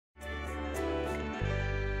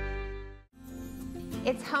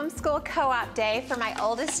It's homeschool co-op day for my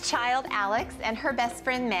oldest child, Alex, and her best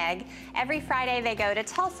friend, Meg. Every Friday they go to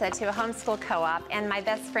Tulsa to a homeschool co-op, and my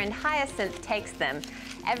best friend, Hyacinth, takes them.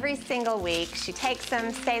 Every single week, she takes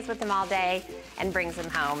them, stays with them all day, and brings them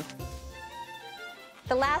home.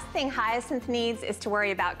 The last thing Hyacinth needs is to worry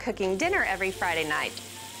about cooking dinner every Friday night.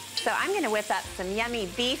 So I'm gonna whip up some yummy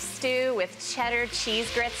beef stew with cheddar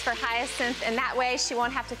cheese grits for Hyacinth, and that way she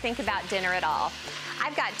won't have to think about dinner at all.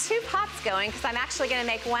 I've got 2 pots going because I'm actually gonna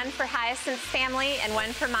make one for Hyacinth's family and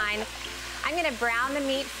one for mine. I'm gonna brown the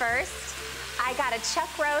meat first. I got a chuck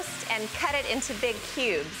roast and cut it into big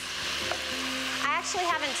cubes. I actually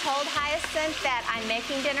haven't told Hyacinth that I'm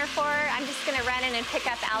making dinner for her. I'm just gonna run in and pick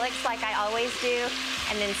up Alex like I always do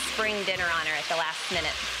and then spring dinner on her at the last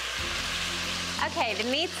minute. Okay, the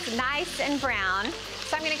meat's nice and brown,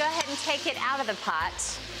 so I'm gonna go ahead and take it out of the pot.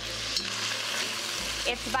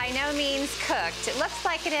 It's by no means cooked. It looks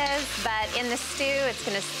like it is, but in the stew, it's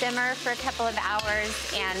gonna simmer for a couple of hours,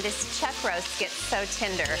 and this chuck roast gets so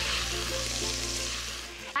tender.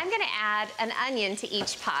 I'm gonna add an onion to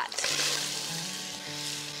each pot.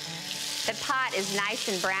 The pot is nice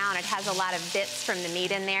and brown. It has a lot of bits from the meat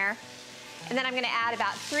in there. And then I'm gonna add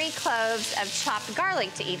about 3 cloves of chopped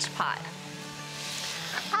garlic to each pot.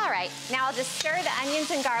 All right, now I'll just stir the onions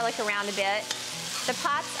and garlic around a bit. The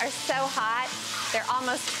pots are so hot, they're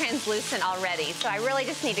almost translucent already, so I really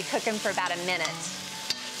just need to cook them for about a minute.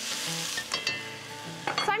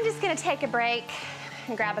 So I'm just gonna take a break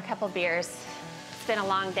and grab a couple beers. It's been a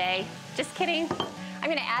long day. Just kidding. I'm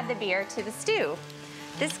gonna add the beer to the stew.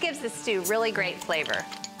 This gives the stew really great flavor.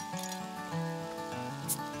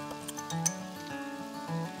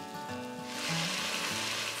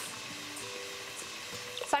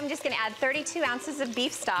 So I'm just gonna add 32 ounces of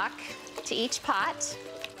beef stock to each pot.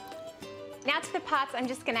 Now to the pots, I'm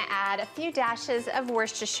just gonna add a few dashes of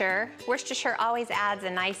Worcestershire. Worcestershire always adds a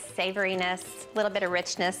nice savoriness, a little bit of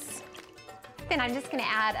richness. Then I'm just gonna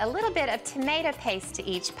add a little bit of tomato paste to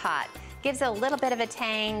each pot. Gives it a little bit of a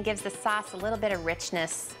tang, gives the sauce a little bit of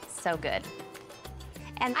richness. So good.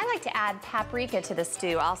 And I like to add paprika to the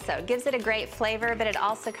stew also. It gives it a great flavor, but it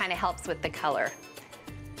also kind of helps with the color.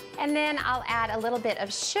 And then I'll add a little bit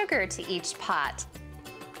of sugar to each pot.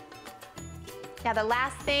 Now the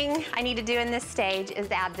last thing I need to do in this stage is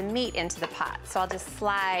add the meat into the pot. So I'll just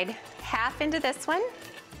slide half into this one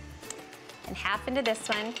and half into this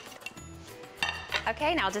one.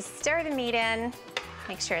 Okay, now I'll just stir the meat in,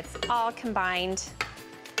 make sure it's all combined.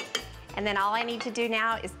 And then all I need to do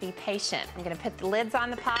now is be patient. I'm gonna put the lids on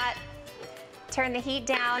the pot, turn the heat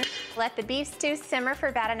down, let the beef stew simmer for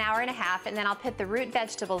about 1.5 hours, and then I'll put the root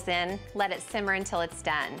vegetables in, let it simmer until it's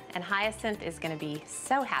done. And Hyacinth is gonna be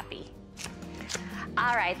so happy.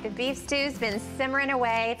 All right, the beef stew's been simmering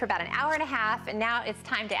away for about 1.5 hours, and now it's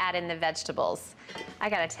time to add in the vegetables. I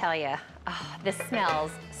gotta tell you, oh, this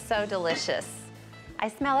smells so delicious. I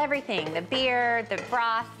smell everything, the beer, the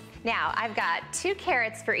broth. Now, I've got 2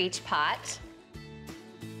 carrots for each pot.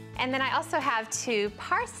 And then I also have 2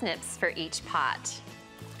 parsnips for each pot.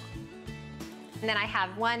 And then I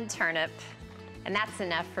have 1 turnip, and that's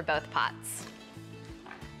enough for both pots.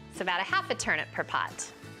 So about 1/2 turnip per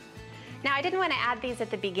pot. Now I didn't want to add these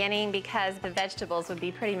at the beginning because the vegetables would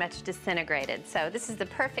be pretty much disintegrated. So this is the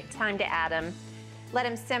perfect time to add them. Let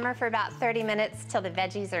them simmer for about 30 minutes till the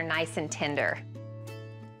veggies are nice and tender.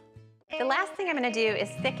 The last thing I'm gonna do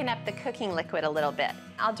is thicken up the cooking liquid a little bit.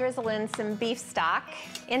 I'll drizzle in some beef stock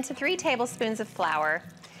into 3 tablespoons of flour,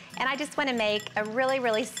 and I just wanna make a really,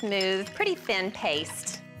 really smooth, pretty thin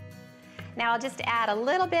paste. Now I'll just add a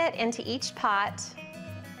little bit into each pot,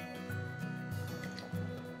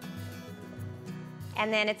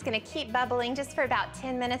 and then it's gonna keep bubbling just for about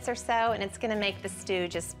 10 minutes or so, and it's gonna make the stew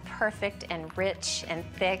just perfect and rich and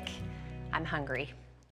thick. I'm hungry.